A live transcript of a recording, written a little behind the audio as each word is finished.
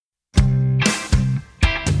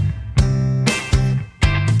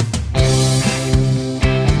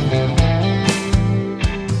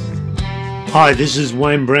Hi, this is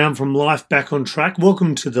Wayne Brown from Life Back on Track.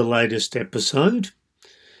 Welcome to the latest episode.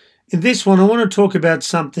 In this one, I want to talk about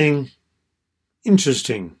something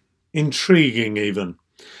interesting, intriguing even,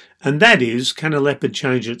 and that is, can a leopard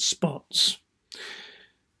change its spots?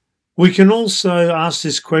 We can also ask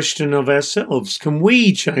this question of ourselves, can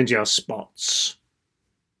we change our spots?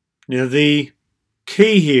 Now, the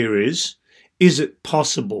key here is it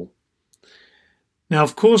possible? Now,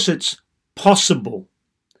 of course, it's possible.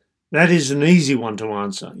 That is an easy one to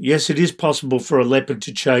answer. Yes, it is possible for a leopard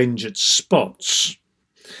to change its spots.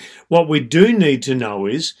 What we do need to know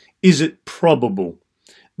is it probable?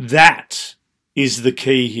 That is the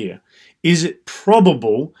key here. Is it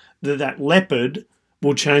probable that that leopard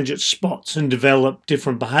will change its spots and develop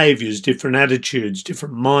different behaviours, different attitudes,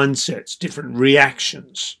 different mindsets, different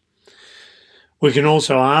reactions? We can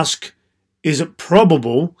also ask, is it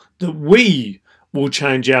probable that we will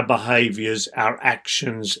change our behaviours, our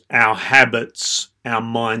actions, our habits, our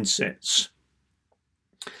mindsets?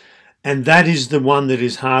 And that is the one that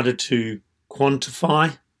is harder to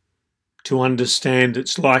quantify, to understand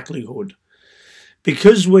its likelihood.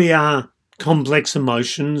 Because we are complex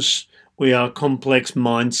emotions, we are complex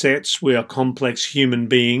mindsets, we are complex human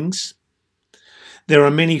beings, there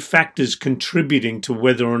are many factors contributing to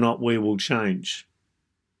whether or not we will change.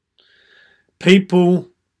 People,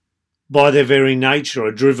 by their very nature,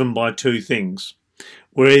 are driven by two things.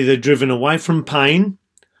 We're either driven away from pain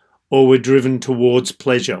or we're driven towards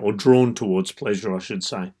pleasure, or drawn towards pleasure, I should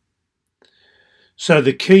say. So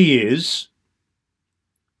the key is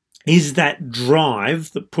that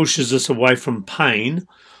drive that pushes us away from pain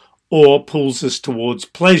or pulls us towards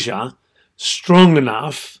pleasure strong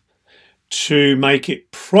enough to make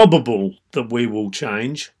it probable that we will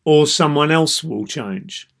change or someone else will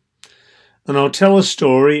change? And I'll tell a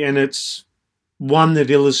story, and it's one that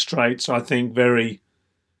illustrates, I think, very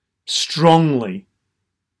strongly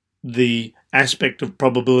the aspect of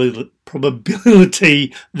probability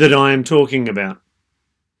that I am talking about.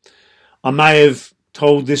 I may have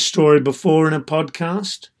told this story before in a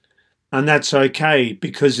podcast, and that's okay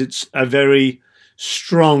because it's a very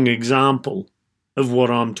strong example of what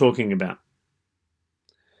I'm talking about.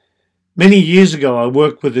 Many years ago, I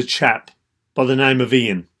worked with a chap by the name of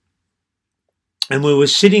Ian. And we were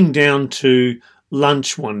sitting down to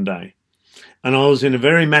lunch one day, and I was in a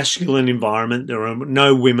very masculine environment. There were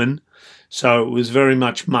no women, so it was very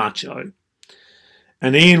much macho.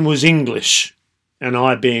 And Ian was English, and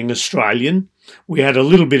I being Australian, we had a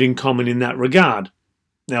little bit in common in that regard.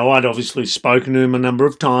 Now, I'd obviously spoken to him a number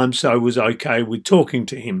of times, so I was okay with talking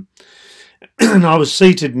to him. And I was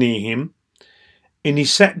seated near him, and he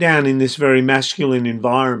sat down in this very masculine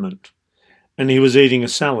environment, and he was eating a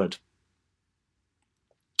salad.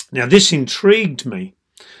 Now, this intrigued me,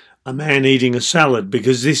 a man eating a salad,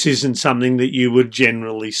 because this isn't something that you would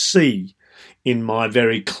generally see in my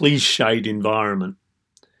very cliched environment.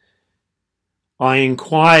 I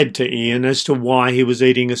inquired to Ian as to why he was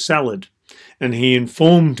eating a salad, and he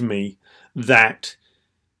informed me that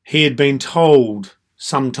he had been told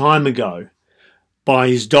some time ago by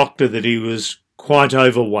his doctor that he was quite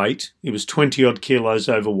overweight, he was 20 odd kilos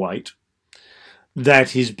overweight, that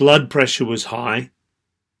his blood pressure was high,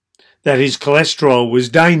 that his cholesterol was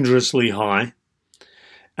dangerously high,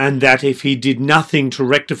 and that if he did nothing to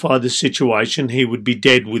rectify the situation, he would be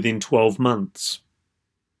dead within 12 months.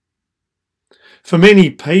 For many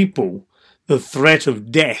people, the threat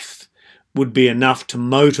of death would be enough to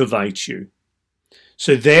motivate you.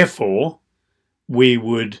 So therefore, we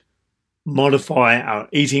would modify our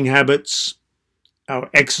eating habits, our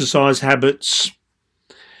exercise habits,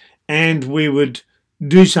 and we would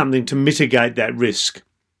do something to mitigate that risk.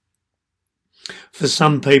 For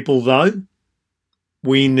some people, though,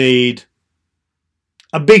 we need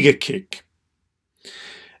a bigger kick.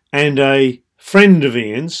 And a friend of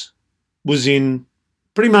Ian's was in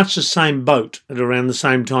pretty much the same boat at around the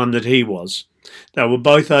same time that he was. They were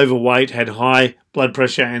both overweight, had high blood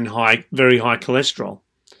pressure and very high cholesterol.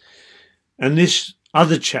 And this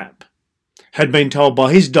other chap had been told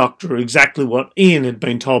by his doctor exactly what Ian had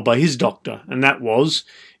been told by his doctor, and that was,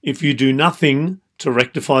 if you do nothing to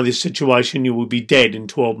rectify this situation, you will be dead in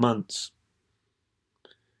 12 months.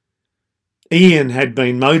 Ian had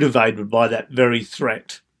been motivated by that very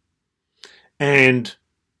threat, and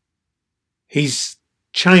he's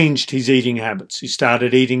changed his eating habits. He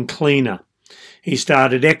started eating cleaner. He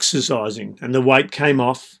started exercising, and the weight came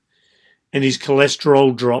off, and his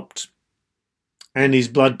cholesterol dropped, and his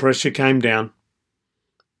blood pressure came down,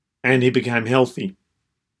 and he became healthy.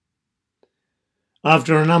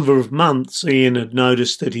 After a number of months, Ian had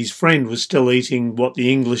noticed that his friend was still eating what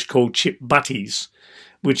the English call chip butties,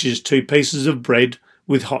 which is 2 pieces of bread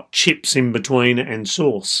with hot chips in between and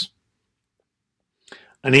sauce.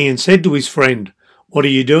 And Ian said to his friend, "What are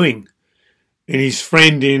you doing?" And his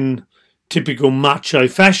friend, in typical macho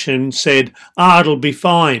fashion, said, "It'll be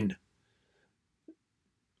fine."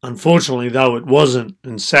 Unfortunately, though, it wasn't,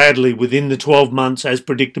 and sadly, within the 12 months, as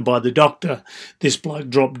predicted by the doctor, this bloke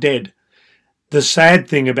dropped dead. The sad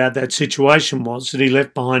thing about that situation was that he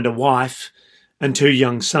left behind a wife and 2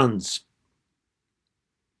 young sons.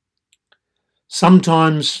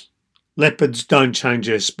 Sometimes leopards don't change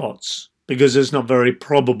their spots because it's not very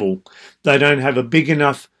probable. They don't have a big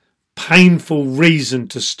enough painful reason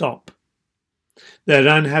to stop. They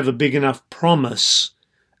don't have a big enough promise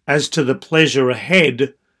as to the pleasure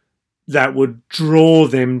ahead that would draw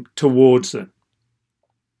them towards it.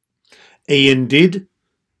 Ian did.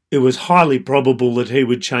 It was highly probable that he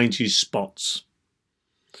would change his spots.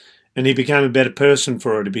 And he became a better person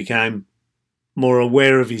for it. He became more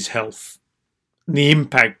aware of his health and the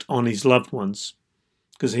impact on his loved ones,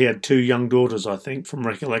 because he had 2 young daughters, I think, from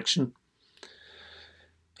recollection.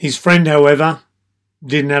 His friend, however,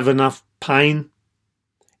 didn't have enough pain.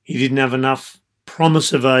 He didn't have enough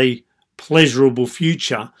promise of a pleasurable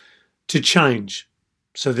future to change.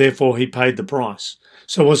 So therefore he paid the price.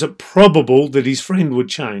 So was it probable that his friend would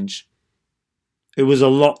change? It was a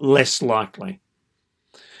lot less likely.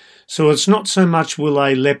 So it's not so much will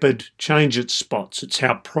a leopard change its spots, it's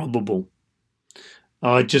how probable.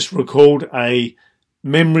 I just recalled a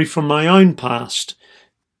memory from my own past,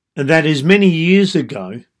 and that is many years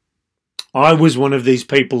ago, I was one of these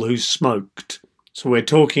people who smoked. So we're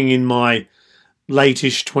talking in my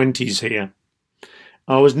late-ish 20s here.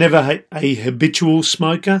 I was never a habitual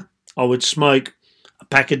smoker. I would smoke a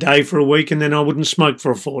pack a day for a week and then I wouldn't smoke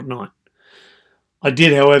for a fortnight. I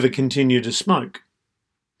did, however, continue to smoke.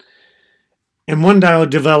 And one day I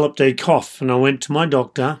developed a cough and I went to my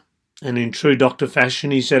doctor, and in true doctor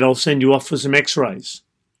fashion he said, "I'll send you off for some x-rays."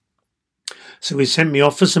 So he sent me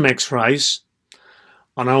off for some x-rays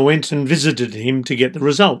and I went and visited him to get the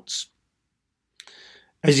results.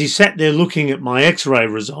 As he sat there looking at my x-ray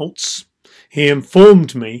results, he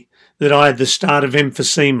informed me that I had the start of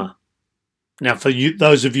emphysema. Now, for you,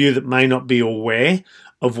 those of you that may not be aware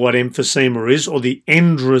of what emphysema is, or the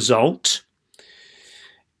end result,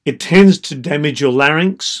 it tends to damage your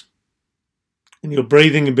larynx and your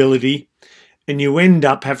breathing ability, and you end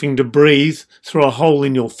up having to breathe through a hole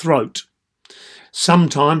in your throat.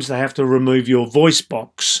 Sometimes they have to remove your voice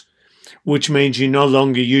box, which means you no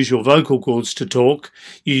longer use your vocal cords to talk.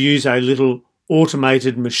 You use a little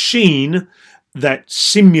automated machine that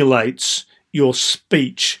simulates your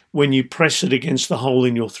speech when you press it against the hole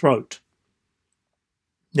in your throat.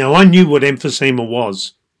 Now, I knew what emphysema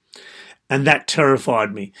was, and that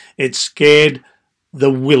terrified me. It scared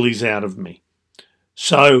the willies out of me.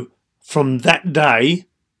 So from that day,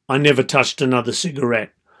 I never touched another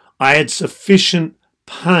cigarette. I had sufficient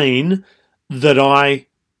pain that I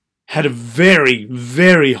had a very,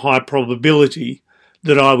 very high probability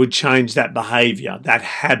that I would change that behaviour, that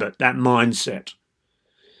habit, that mindset.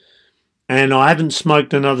 And I haven't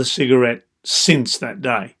smoked another cigarette since that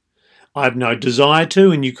day. I have no desire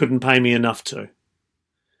to, and you couldn't pay me enough to.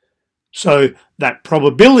 So that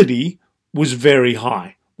probability was very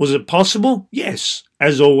high. Was it possible? Yes.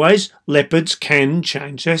 As always, leopards can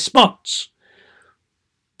change their spots.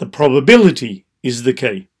 The probability is the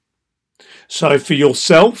key. So for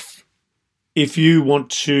yourself, if you want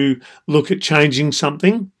to look at changing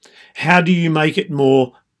something, how do you make it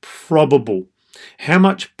more probable? How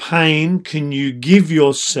much pain can you give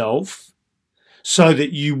yourself so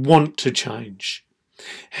that you want to change?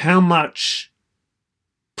 How much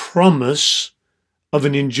promise of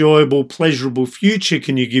an enjoyable, pleasurable future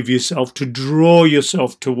can you give yourself to draw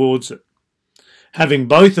yourself towards it? Having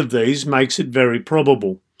both of these makes it very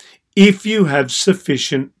probable if you have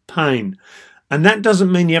sufficient pain. And that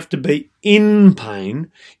doesn't mean you have to be in pain,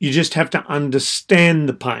 you just have to understand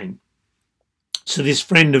the pain. So this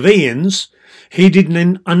friend of Ian's, he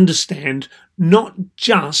didn't understand not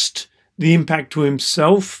just the impact to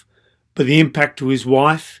himself, but the impact to his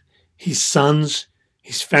wife, his sons,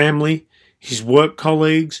 his family, his work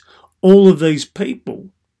colleagues. All of these people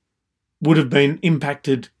would have been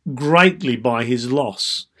impacted greatly by his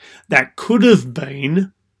loss. That could have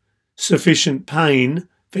been sufficient pain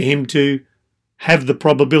for him to have the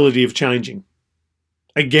probability of changing.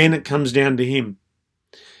 Again, it comes down to him.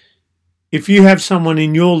 If you have someone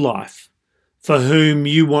in your life for whom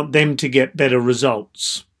you want them to get better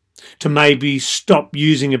results, to maybe stop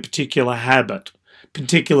using a particular habit,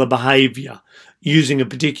 particular behaviour, using a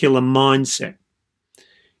particular mindset,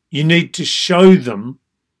 you need to show them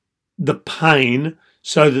the pain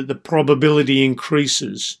so that the probability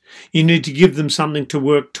increases. You need to give them something to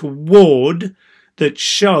work toward that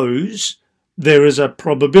shows there is a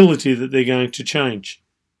probability that they're going to change.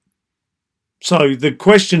 So the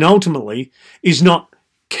question ultimately is not,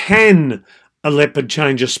 can a leopard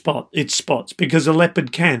change its spots? Because a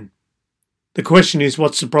leopard can. The question is,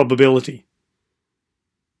 what's the probability?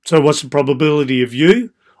 So what's the probability of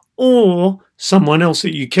you or someone else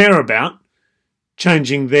that you care about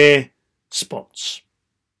changing their spots?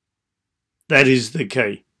 That is the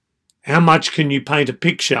key. How much can you paint a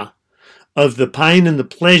picture of the pain and the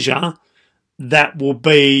pleasure that will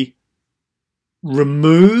be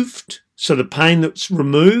removed, so the pain that's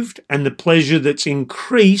removed and the pleasure that's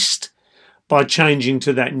increased by changing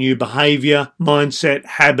to that new behaviour, mindset,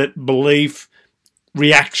 habit, belief,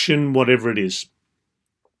 reaction, whatever it is.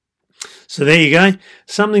 So there you go.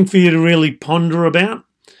 Something for you to really ponder about.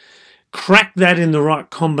 Crack that in the right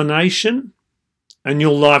combination and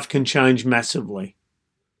your life can change massively.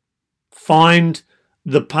 Find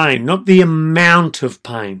the pain, not the amount of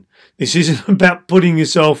pain. This isn't about putting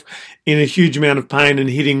yourself in a huge amount of pain and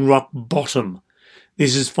hitting rock bottom.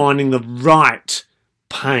 This is finding the right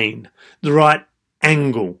pain, the right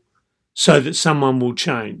angle, so that someone will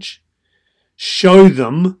change. Show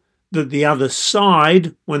them that the other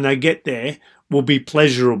side, when they get there, will be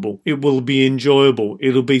pleasurable. It will be enjoyable.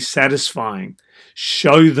 It'll be satisfying.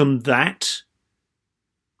 Show them that,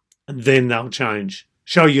 and then they'll change.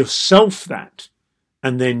 Show yourself that,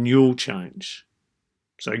 and then you'll change.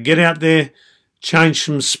 So get out there, change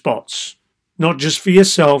some spots, not just for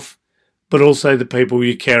yourself, but also the people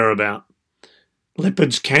you care about.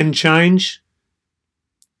 Leopards can change.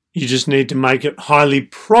 You just need to make it highly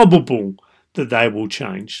probable that they will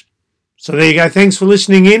change. So there you go. Thanks for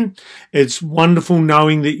listening in. It's wonderful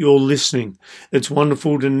knowing that you're listening. It's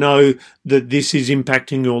wonderful to know that this is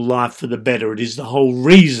impacting your life for the better. It is the whole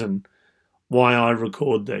reason why I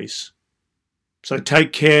record these. So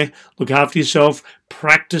take care, look after yourself,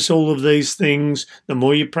 practice all of these things. The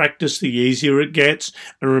more you practice, the easier it gets.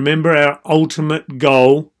 And remember our ultimate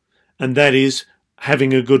goal, and that is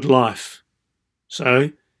having a good life.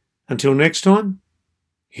 So until next time,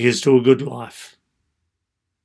 here's to a good life.